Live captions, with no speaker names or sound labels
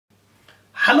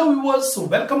Hello viewers,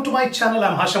 welcome to my channel.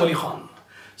 I'm Hasham Ali Khan.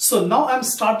 So now I'm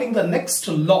starting the next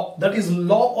law, that is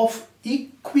law of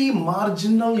Equi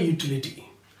Marginal Utility.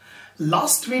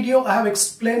 Last video I have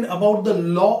explained about the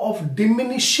law of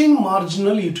diminishing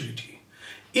marginal utility.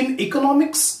 In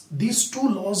economics, these two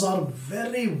laws are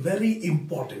very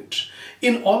important.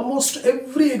 In almost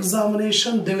every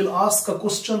examination, they will ask a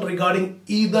question regarding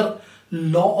either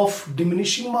law of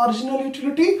diminishing marginal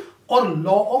utility or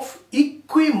law of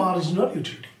Equi Marginal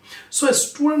Utility. So a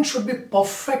student should be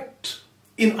perfect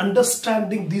in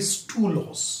understanding these two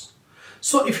laws.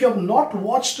 So if you have not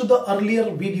watched the earlier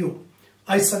video,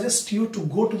 I suggest you to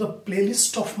go to the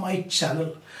playlist of my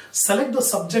channel, select the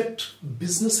subject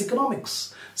business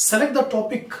economics, select the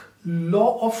topic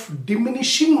law of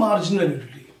diminishing marginal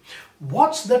utility.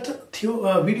 Watch that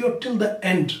video till the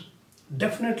end.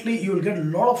 Definitely you will get a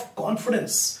lot of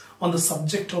confidence on the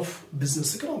subject of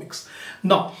business economics.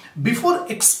 Now, before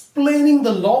explaining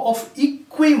the law of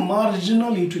Equi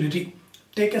Marginal Utility,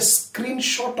 take a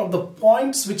screenshot of the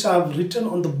points which I have written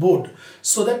on the board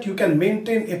so that you can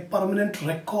maintain a permanent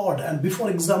record, and before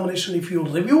examination, if you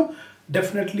review,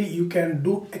 definitely you can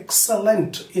do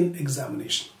excellent in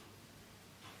examination.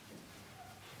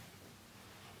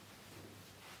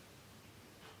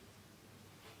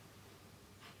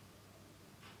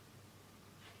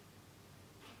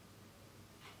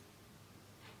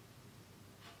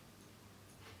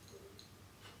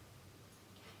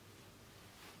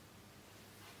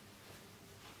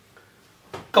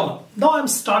 Come on, now I'm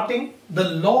starting the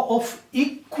law of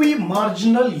Equi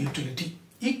Marginal Utility.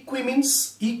 Equi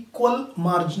means equal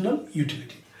marginal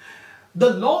utility. The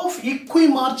law of Equi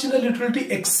Marginal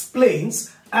Utility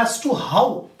explains as to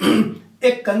how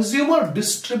a consumer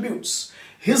distributes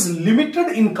his limited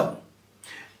income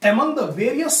among the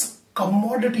various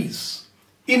commodities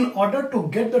in order to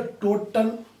get the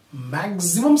total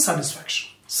maximum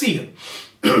satisfaction. See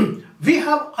here, we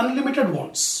have unlimited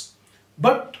wants,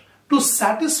 but to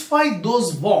satisfy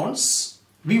those wants,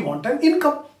 we want an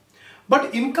income.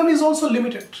 But income is also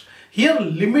limited. Here,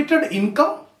 limited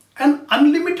income and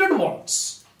unlimited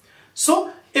wants.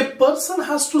 So, a person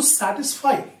has to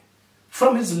satisfy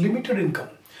from his limited income.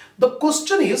 The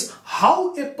question is,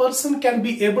 how a person can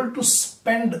be able to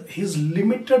spend his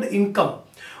limited income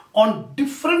on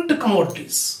different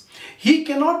commodities. He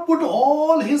cannot put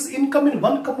all his income in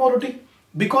one commodity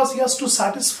because he has to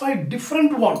satisfy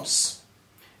different wants.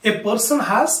 A person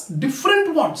has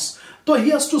different wants, so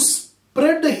he has to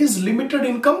spread his limited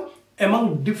income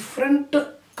among different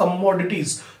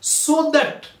commodities so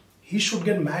that he should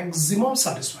get maximum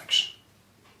satisfaction.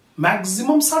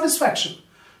 Maximum satisfaction.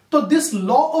 So this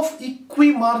law of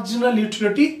Equi Marginal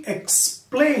Utility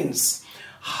explains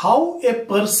how a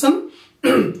person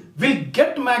will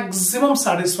get maximum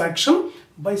satisfaction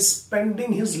by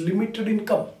spending his limited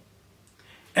income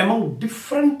among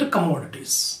different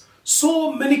commodities.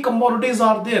 So many commodities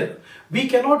are there. We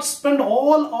cannot spend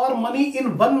all our money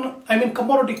in one,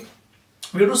 commodity.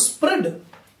 We have to spread.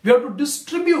 We have to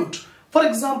distribute. For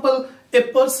example, a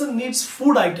person needs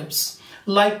food items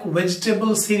like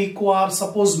vegetables he requires,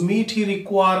 suppose meat he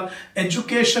requires,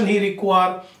 education he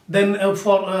requires, then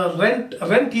for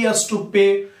rent he has to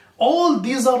pay. All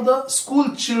these are the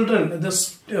school children,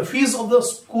 the fees of the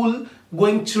school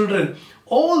going children.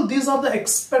 All these are the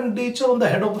expenditure on the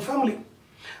head of the family.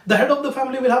 The head of the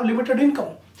family will have limited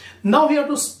income. Now he has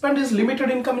to spend his limited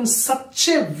income in such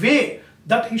a way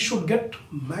that he should get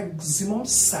maximum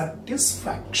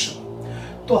satisfaction.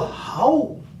 So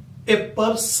how a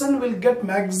person will get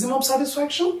maximum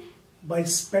satisfaction? By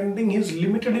spending his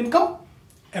limited income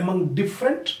among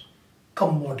different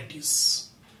commodities.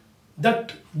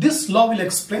 That this law will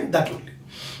explain that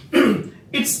only.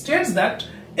 It states that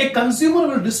a consumer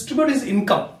will distribute his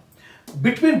income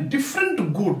between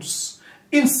different goods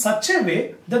in such a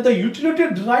way that the utility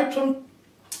derived from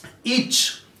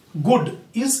each good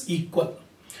is equal.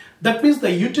 That means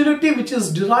the utility which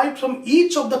is derived from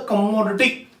each of the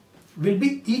commodity will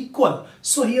be equal.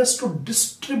 So he has to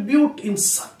distribute in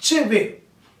such a way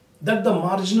that the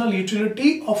marginal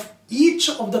utility of each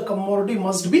of the commodity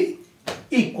must be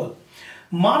equal.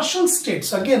 Marshall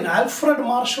states, again Alfred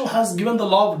Marshall has given the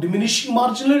law of diminishing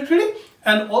marginal utility,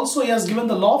 and also he has given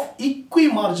the law of Equi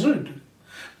Marginal Utility.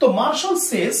 So Marshall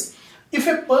says, if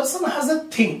a person has a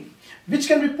thing which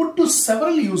can be put to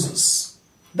several uses,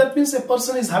 that means a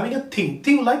person is having a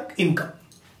thing like income.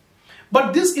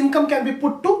 But this income can be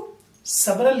put to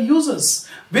several uses.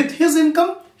 With his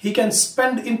income, he can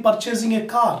spend in purchasing a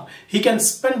car. He can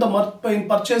spend in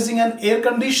purchasing an air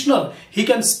conditioner. He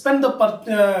can spend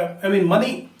the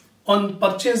money on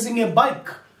purchasing a bike,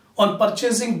 on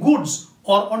purchasing goods,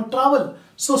 or on travel.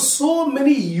 So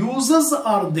many users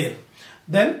are there.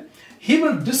 Then he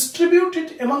will distribute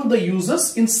it among the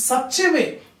users in such a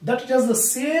way that it has the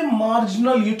same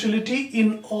marginal utility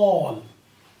in all.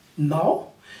 Now,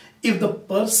 if the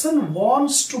person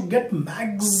wants to get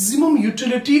maximum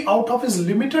utility out of his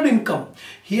limited income,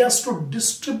 he has to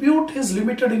distribute his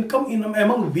limited income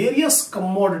among various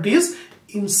commodities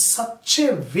in such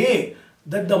a way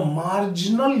that the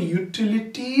marginal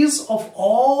utilities of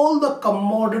all the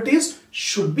commodities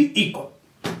should be equal.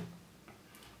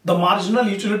 The marginal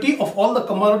utility of all the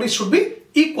commodities should be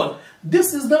equal.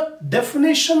 This is the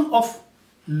definition of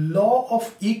law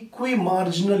of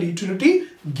equi-marginal utility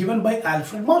given by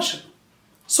Alfred Marshall.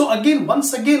 So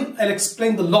once again, I'll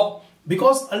explain the law,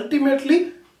 because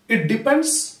ultimately it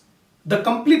depends, the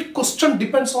complete question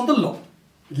depends on the law.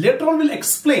 Later on we'll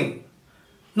explain.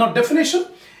 Now definition,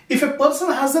 if a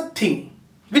person has a thing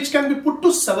which can be put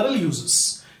to several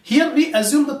uses, here we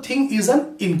assume the thing is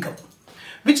an income,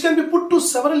 which can be put to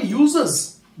several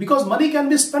uses, because money can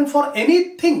be spent for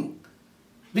anything,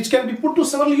 which can be put to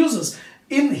several uses.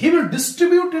 He will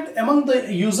distribute it among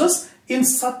the users in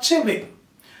such a way.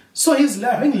 So he is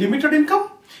having limited income.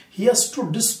 He has to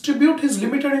distribute his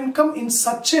limited income in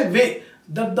such a way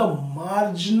that the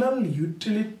marginal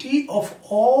utility of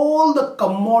all the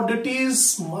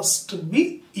commodities must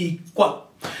be equal.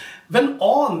 Then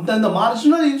the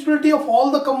marginal utility of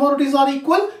all the commodities are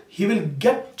equal, he will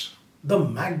get the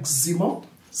maximum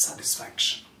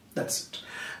satisfaction. That's it.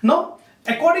 Now,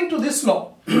 according to this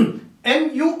law,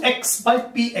 MUX by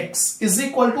PX is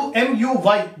equal to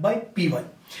MUY by PY.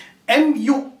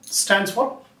 MU stands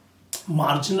for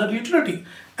marginal utility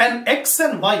and X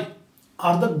and Y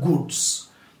are the goods.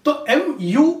 So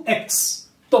MUX,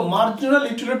 the marginal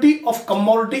utility of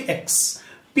commodity X,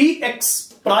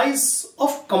 PX, price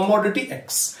of commodity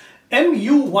X,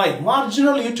 MUY,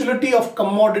 marginal utility of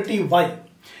commodity Y,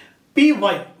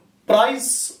 PY,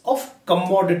 price of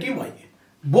commodity Y.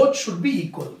 Both should be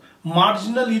equal.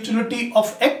 Marginal utility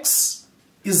of X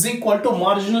is equal to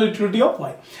marginal utility of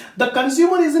Y. The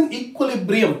consumer is in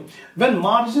equilibrium when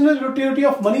marginal utility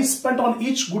of money spent on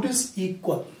each good is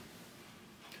equal.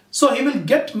 So he will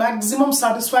get maximum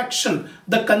satisfaction.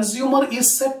 The consumer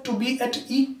is said to be at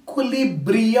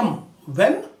equilibrium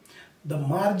when the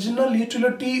marginal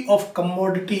utility of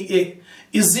commodity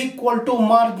A is equal to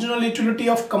marginal utility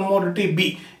of commodity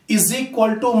B is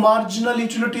equal to marginal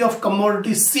utility of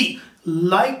commodity C.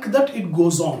 Like that it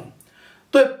goes on.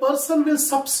 So a person will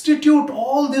substitute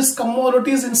all these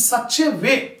commodities in such a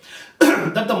way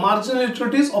that the marginal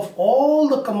utilities of all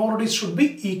the commodities should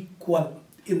be equal.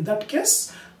 In that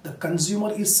case, the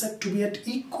consumer is said to be at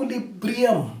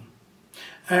equilibrium.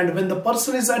 And when the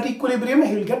person is at equilibrium,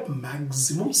 he will get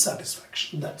maximum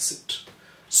satisfaction. That's it.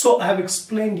 So I have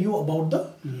explained you about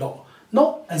the law.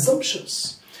 Now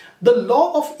assumptions. The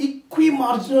law of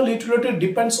equi-marginal utility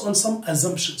depends on some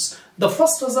assumptions. The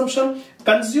first assumption,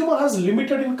 consumer has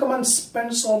limited income and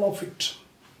spends all of it.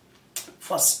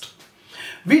 First,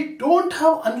 we don't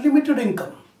have unlimited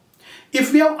income.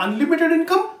 If we have unlimited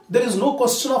income, there is no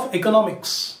question of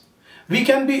economics. We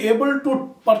can be able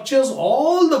to purchase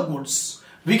all the goods.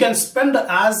 We can spend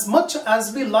as much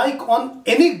as we like on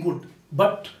any good.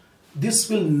 But this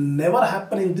will never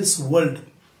happen in this world.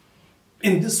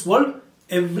 In this world,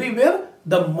 everywhere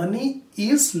the money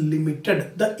is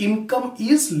limited. The income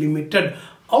is limited.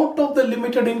 Out of the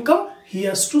limited income, he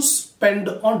has to spend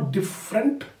on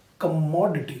different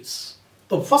commodities.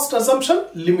 So first assumption,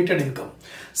 limited income.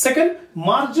 Second,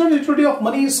 marginal utility of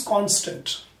money is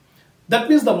constant. That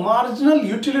means the marginal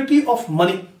utility of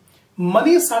money.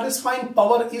 Money satisfying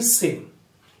power is same.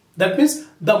 That means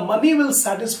the money will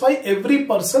satisfy every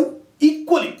person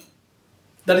equally.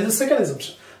 That is the second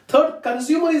assumption. Third,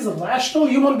 consumer is a rational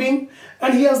human being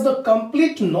and he has the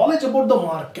complete knowledge about the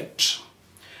market.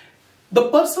 The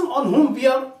person on whom we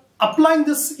are applying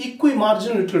this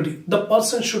equi-marginal utility, the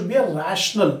person should be a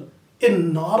rational, a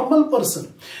normal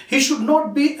person. He should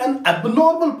not be an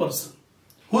abnormal person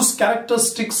whose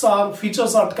characteristics or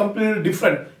features are completely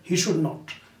different. He should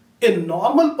not. A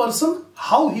normal person,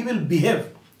 how he will behave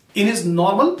in his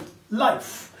normal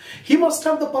life. He must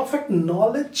have the perfect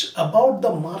knowledge about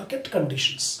the market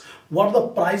conditions. What are the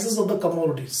prices of the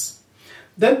commodities?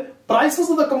 Then prices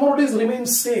of the commodities remain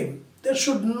same. There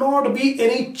should not be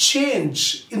any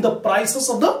change in the prices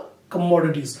of the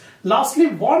commodities. Lastly,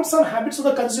 wants and habits of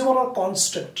the consumer are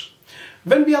constant.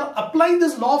 When we are applying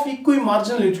this law of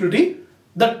equi-marginal utility,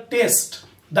 the taste,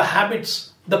 the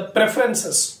habits, the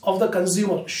preferences of the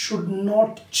consumer should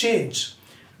not change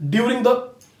during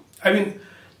the,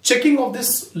 checking of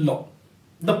this law.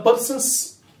 The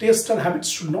person's taste and habits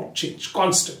should not change,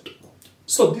 constant.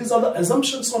 So these are the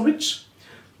assumptions on which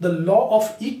the law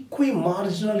of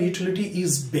equi-marginal utility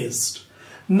is based.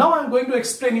 Now I am going to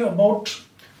explain you about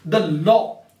the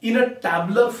law in a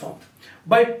tabular form.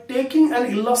 By taking an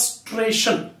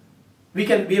illustration, we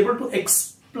can be able to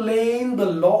explain the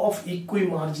law of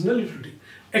equi-marginal utility.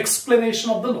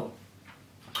 Explanation of the law.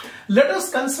 Let us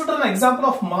consider an example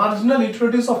of marginal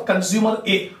utilities of consumer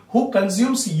A, who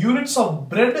consumes units of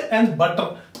bread and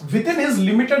butter within his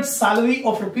limited salary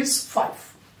of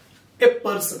 ₹5. A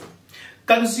person,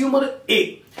 consumer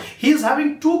A, he is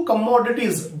having two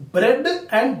commodities, bread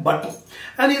and butter,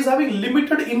 and he is having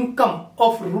limited income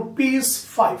of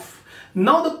 ₹5.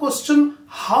 Now the question,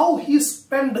 how he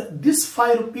spend this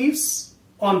 ₹5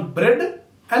 on bread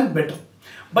and butter?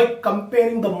 By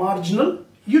comparing the marginal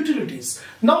utilities.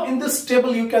 Now in this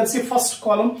table you can see first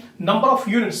column, number of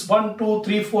units, 1, 2,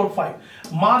 3, 4, 5.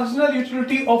 Marginal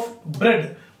utility of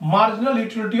bread, marginal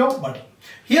utility of butter.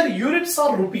 Here units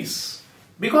are rupees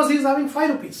because he is having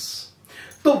 ₹5.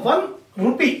 So 1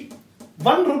 rupee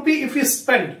if he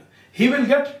spend, he will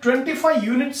get 25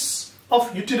 units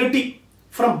of utility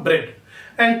from bread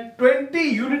and 20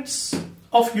 units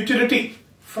of utility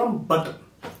from butter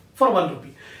for 1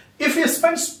 rupee. If he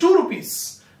spends 2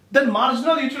 rupees, then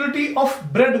marginal utility of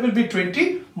bread will be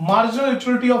 20, marginal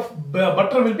utility of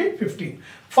butter will be 15.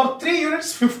 For 3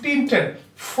 units, 15, 10.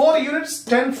 4 units,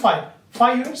 10, 5.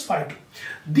 5 units, 5, 2.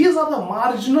 These are the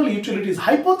marginal utilities,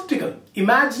 hypothetical,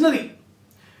 imaginary.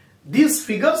 These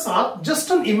figures are just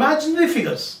an imaginary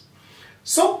figures.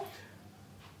 So,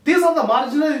 these are the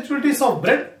marginal utilities of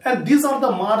bread and these are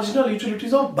the marginal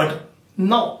utilities of butter.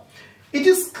 Now, it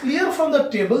is clear from the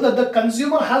table that the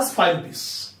consumer has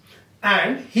 ₹5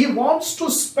 and he wants to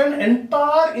spend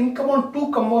entire income on two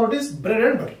commodities, bread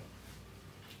and butter.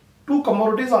 Two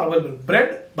commodities are available, bread,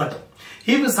 butter.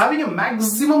 He is having a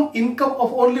maximum income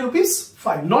of only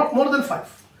 ₹5, not more than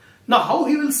 5. Now how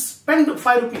he will spend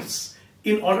 ₹5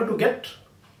 in order to get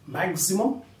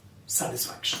maximum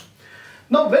satisfaction?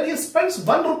 Now when he spends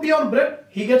 1 rupee on bread,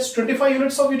 he gets 25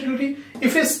 units of utility.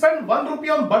 If he spends 1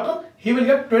 rupee on butter, he will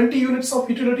get 20 units of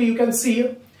utility. You can see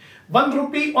here. 1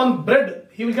 rupee on bread,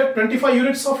 he will get 25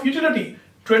 units of utility,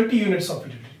 20 units of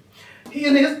utility.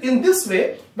 In this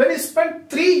way, when he spends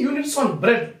 3 units on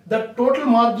bread, the total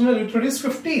marginal utility is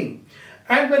 15.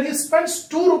 And when he spends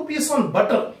 2 rupees on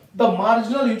butter, the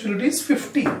marginal utility is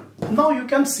 15. Now you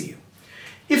can see.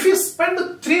 If he spends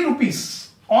 3 rupees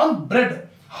on bread,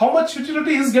 how much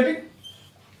utility he is getting?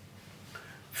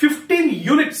 15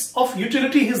 units of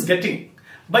utility he is getting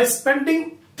by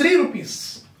spending 3 rupees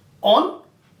on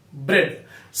bread.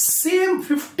 Same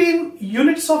 15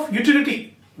 units of utility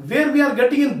where we are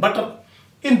getting in butter.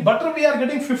 In butter we are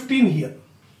getting 15 here.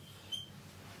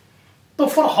 So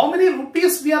for how many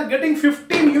rupees we are getting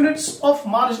 15 units of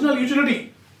marginal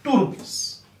utility? 2 rupees.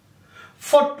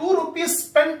 For 2 rupees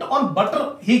spent on butter,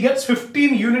 he gets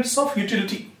 15 units of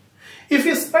utility. If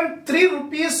he spent 3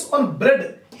 rupees on bread,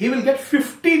 he will get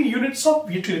 15 units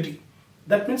of utility.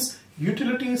 That means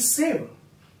utility is same.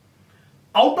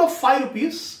 Out of 5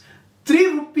 rupees, 3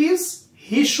 rupees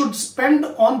he should spend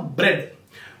on bread.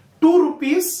 2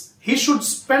 rupees he should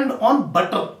spend on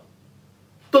butter.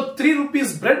 So 3 rupees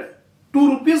bread, 2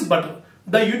 rupees butter.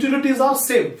 The utilities are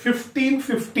same, 15,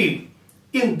 15.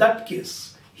 In that case,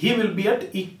 he will be at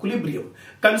equilibrium.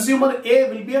 Consumer A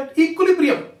will be at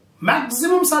equilibrium.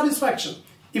 Maximum satisfaction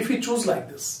if we choose like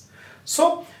this.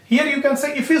 So here you can say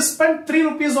if he spent 3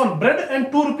 rupees on bread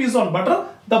and 2 rupees on butter,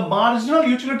 the marginal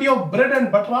utility of bread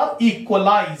and butter are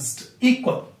equalized,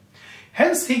 equal.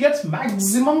 Hence he gets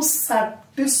maximum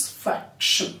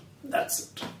satisfaction. That's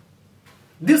it.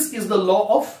 This is the law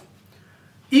of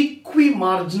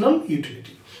equi-marginal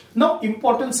utility. Now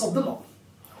importance of the law.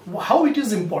 How it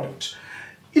is important?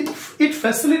 It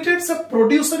facilitates a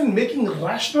producer in making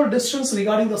rational decisions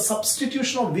regarding the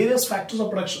substitution of various factors of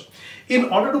production in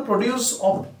order to produce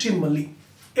optimally.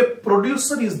 A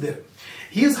producer is there.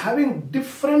 He is having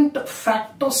different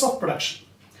factors of production.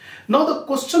 Now the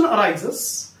question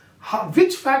arises,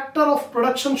 which factor of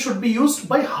production should be used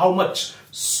by how much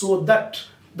so that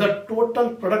the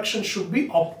total production should be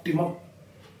optimum.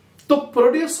 The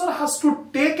producer has to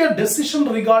take a decision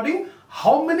regarding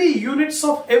how many units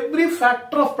of every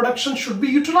factor of production should be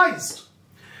utilized.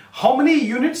 How many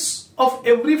units of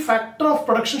every factor of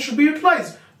production should be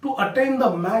utilized to attain the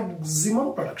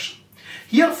maximum production.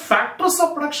 Here factors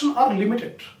of production are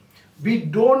limited. We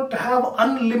don't have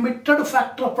unlimited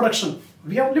factor of production.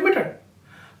 We have limited.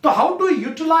 So how to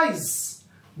utilize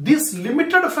this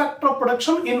limited factor of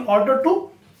production in order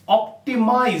to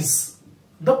optimize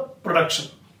the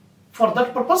production? For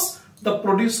that purpose, the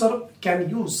producer can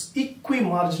use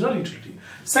equi-marginal utility.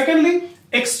 Secondly,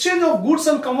 Exchange of goods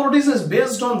and commodities is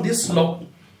based on this law.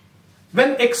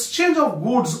 When exchange of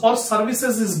goods or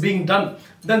services is being done,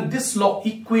 then this law,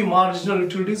 Equi Marginal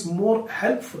Utility, is more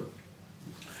helpful.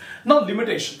 Now,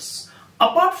 limitations.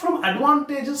 Apart from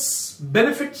advantages,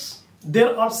 benefits,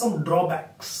 there are some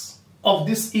drawbacks of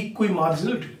this Equi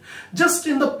Marginal Utility. Just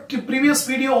in the previous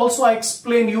video also I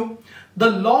explained you the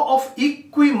law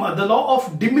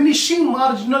of diminishing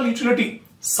marginal utility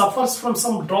suffers from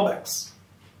some drawbacks.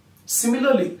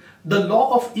 Similarly, the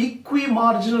law of Equi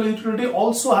Marginal Utility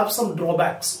also have some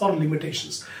drawbacks or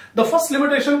limitations. The first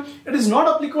limitation, it is not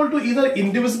applicable to either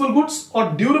indivisible goods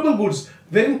or durable goods,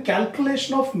 wherein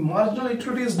calculation of marginal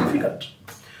utility is difficult.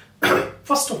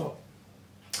 First of all,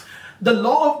 the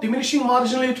law of diminishing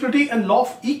marginal utility and law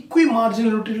of Equi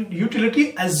Marginal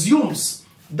Utility assumes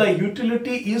the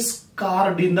utility is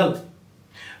cardinal.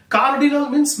 Cardinal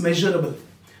means measurable.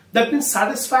 That means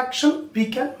satisfaction we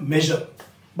can measure.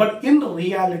 But in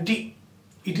reality,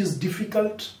 it is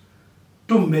difficult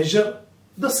to measure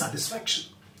the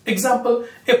satisfaction. Example,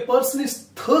 a person is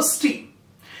thirsty.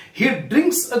 He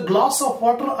drinks a glass of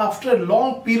water after a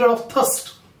long period of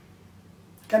thirst.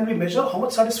 Can we measure how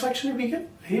much satisfaction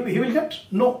he will get?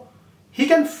 No. He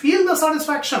can feel the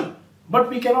satisfaction, but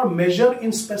we cannot measure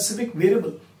in specific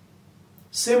variable.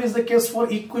 Same is the case for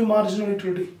Equi Marginal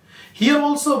Utility. Here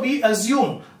also we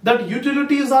assume that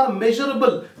utilities are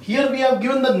measurable. Here we have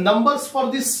given the numbers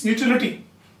for this utility.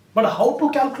 But how to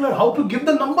calculate, how to give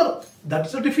the number?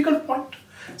 That's a difficult point.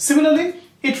 Similarly,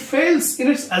 it fails in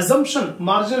its assumption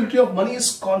marginality of money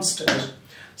is constant.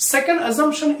 Second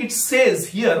assumption, it says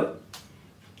here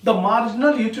the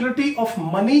marginal utility of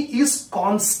money is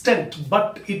constant,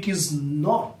 but it is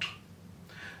not.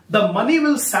 The money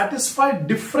will satisfy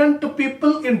different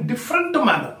people in different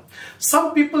manner.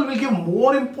 Some people will give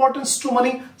more importance to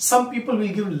money, some people will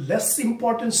give less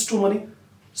importance to money.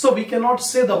 So we cannot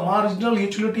say the marginal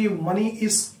utility of money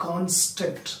is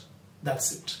constant.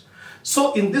 That's it.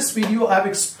 So in this video I have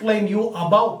explained you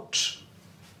about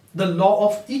the law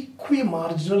of Equi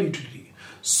Marginal Utility.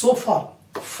 So far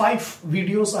 5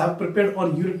 videos I have prepared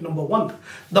on unit number 1.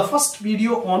 The first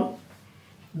video on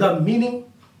the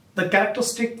meaning, the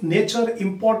characteristic, nature,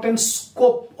 importance,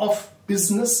 scope of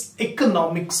business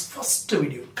economics, first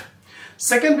video.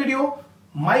 Second video,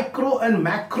 micro and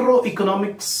macro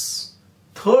economics.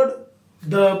 Third,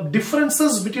 the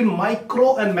differences between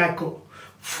micro and macro.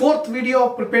 Fourth video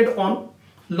prepared on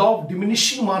law of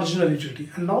diminishing marginal utility,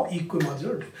 and now Equi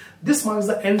Marginal Utility. This marks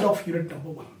the end of unit number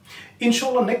 1.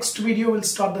 Inshallah, next video will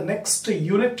start the next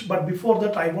unit, but before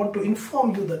that I want to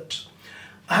inform you that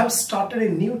I have started a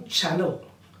new channel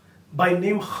by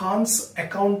name Khan's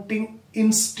Accounting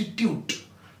Institute.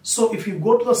 So if you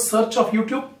go to the search of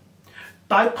YouTube,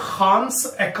 type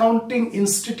Khan's Accounting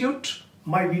Institute,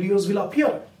 my videos will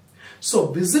appear. So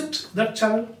visit that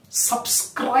channel,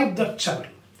 subscribe that channel.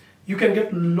 You can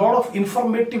get a lot of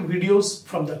informative videos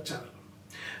from that channel.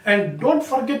 And don't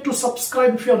forget to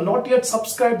subscribe if you have not yet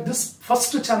subscribed this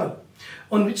first channel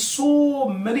on which so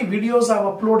many videos I have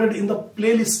uploaded in the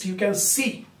playlist you can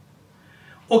see.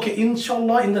 Okay,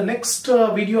 inshallah in the next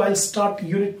video I'll start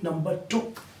unit number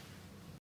 2.